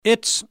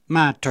It's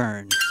my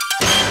turn.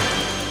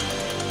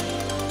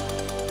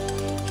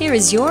 Here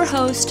is your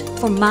host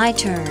for My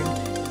Turn,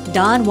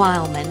 Don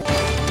Wildman.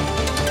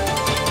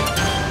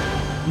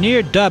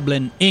 Near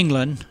Dublin,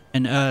 England,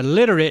 an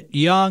illiterate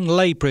young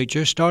lay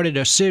preacher started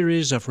a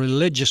series of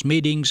religious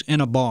meetings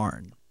in a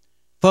barn.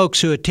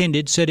 Folks who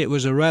attended said it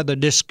was a rather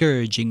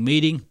discouraging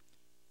meeting.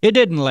 It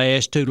didn't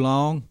last too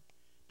long.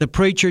 The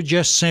preacher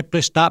just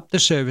simply stopped the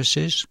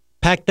services,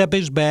 packed up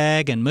his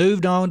bag, and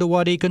moved on to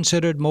what he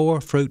considered more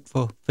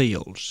fruitful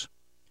fields.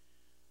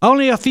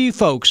 Only a few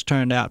folks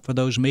turned out for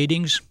those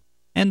meetings,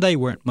 and they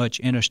weren't much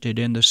interested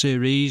in the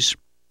series.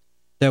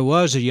 There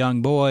was a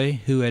young boy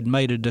who had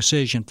made a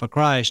decision for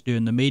Christ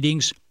during the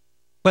meetings,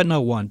 but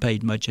no one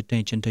paid much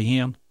attention to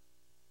him.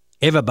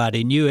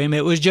 Everybody knew him.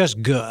 It was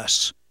just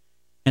Gus,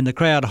 and the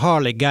crowd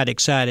hardly got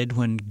excited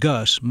when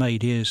Gus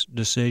made his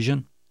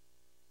decision.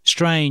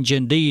 Strange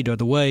indeed are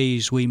the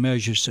ways we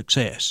measure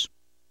success.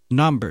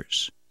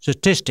 Numbers,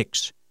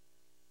 statistics.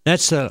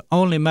 That's the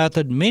only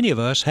method many of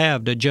us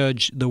have to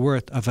judge the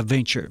worth of a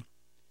venture.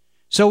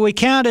 So we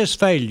count as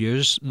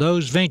failures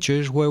those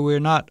ventures where we're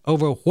not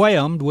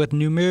overwhelmed with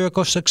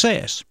numerical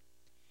success.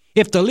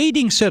 If the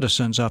leading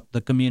citizens of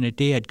the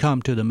community had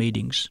come to the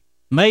meetings,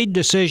 made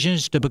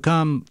decisions to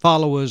become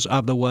followers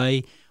of the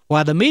way,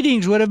 why, the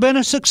meetings would have been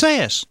a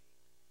success.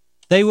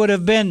 They would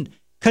have been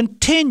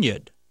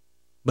continued.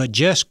 But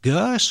just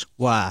Gus?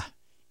 Why,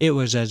 it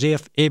was as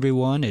if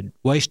everyone had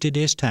wasted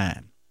his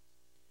time.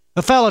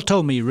 A fellow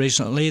told me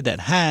recently that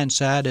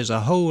hindsight is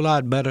a whole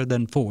lot better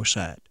than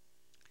foresight.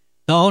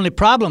 The only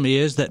problem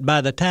is that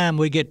by the time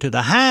we get to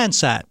the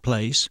hindsight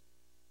place,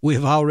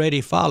 we've already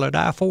followed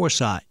our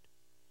foresight.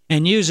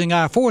 And using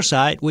our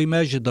foresight, we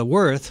measure the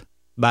worth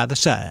by the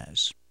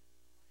size.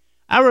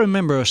 I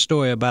remember a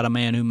story about a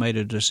man who made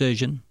a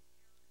decision.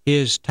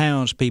 His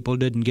townspeople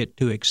didn't get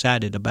too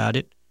excited about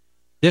it.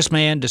 This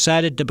man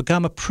decided to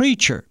become a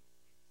preacher.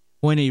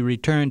 When he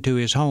returned to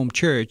his home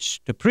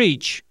church to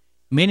preach,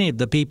 many of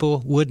the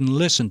people wouldn't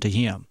listen to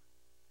him.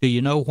 Do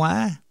you know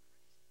why?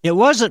 It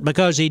wasn't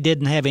because he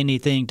didn't have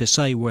anything to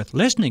say worth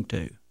listening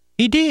to.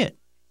 He did.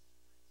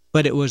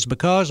 But it was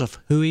because of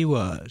who he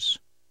was.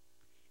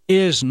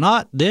 Is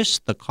not this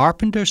the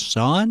carpenter's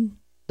son?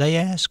 They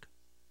asked.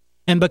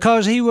 And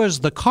because he was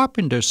the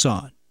carpenter's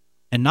son,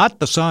 and not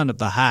the son of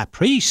the high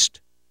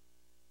priest,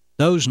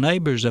 those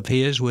neighbors of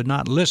his would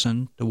not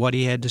listen to what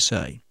he had to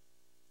say.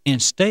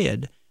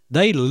 Instead,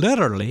 they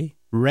literally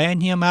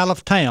ran him out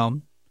of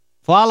town,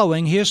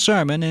 following his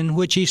sermon in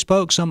which he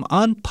spoke some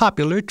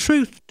unpopular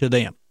truth to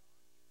them.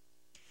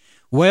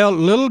 Well,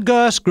 little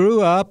Gus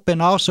grew up and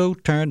also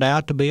turned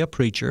out to be a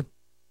preacher.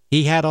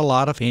 He had a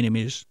lot of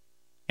enemies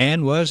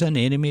and was an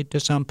enemy to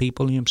some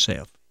people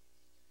himself.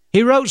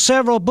 He wrote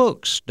several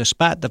books,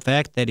 despite the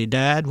fact that he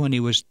died when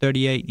he was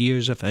 38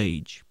 years of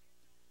age.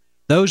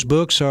 Those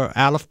books are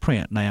out of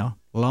print now,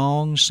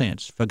 long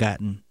since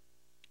forgotten.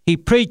 He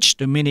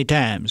preached many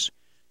times,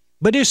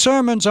 but his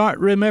sermons aren't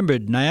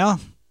remembered now.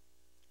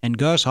 And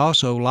Gus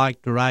also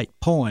liked to write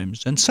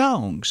poems and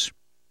songs.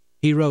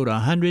 He wrote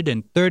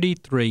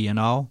 133 in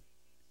all.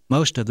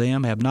 Most of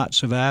them have not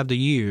survived the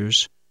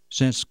years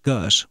since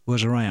Gus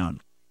was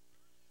around.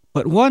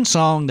 But one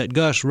song that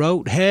Gus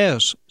wrote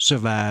has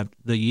survived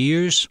the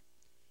years,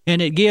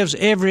 and it gives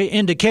every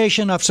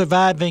indication of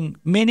surviving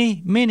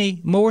many, many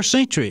more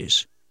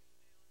centuries.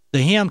 The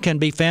hymn can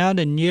be found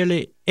in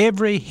nearly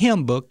every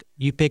hymn book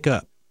you pick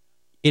up.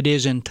 It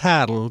is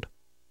entitled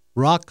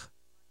Rock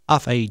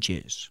of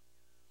Ages.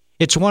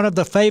 It's one of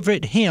the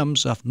favorite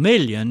hymns of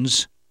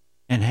millions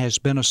and has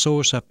been a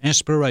source of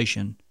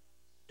inspiration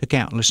to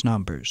countless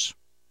numbers.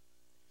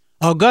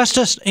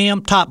 Augustus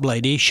M.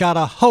 Toplady shot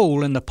a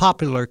hole in the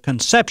popular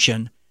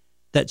conception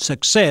that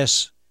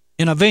success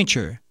in a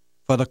venture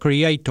for the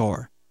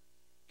Creator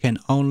can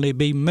only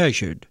be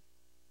measured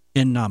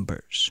in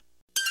numbers.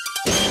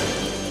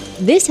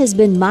 This has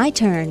been My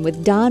Turn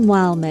with Don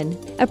Wildman,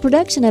 a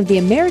production of the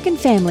American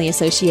Family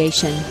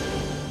Association.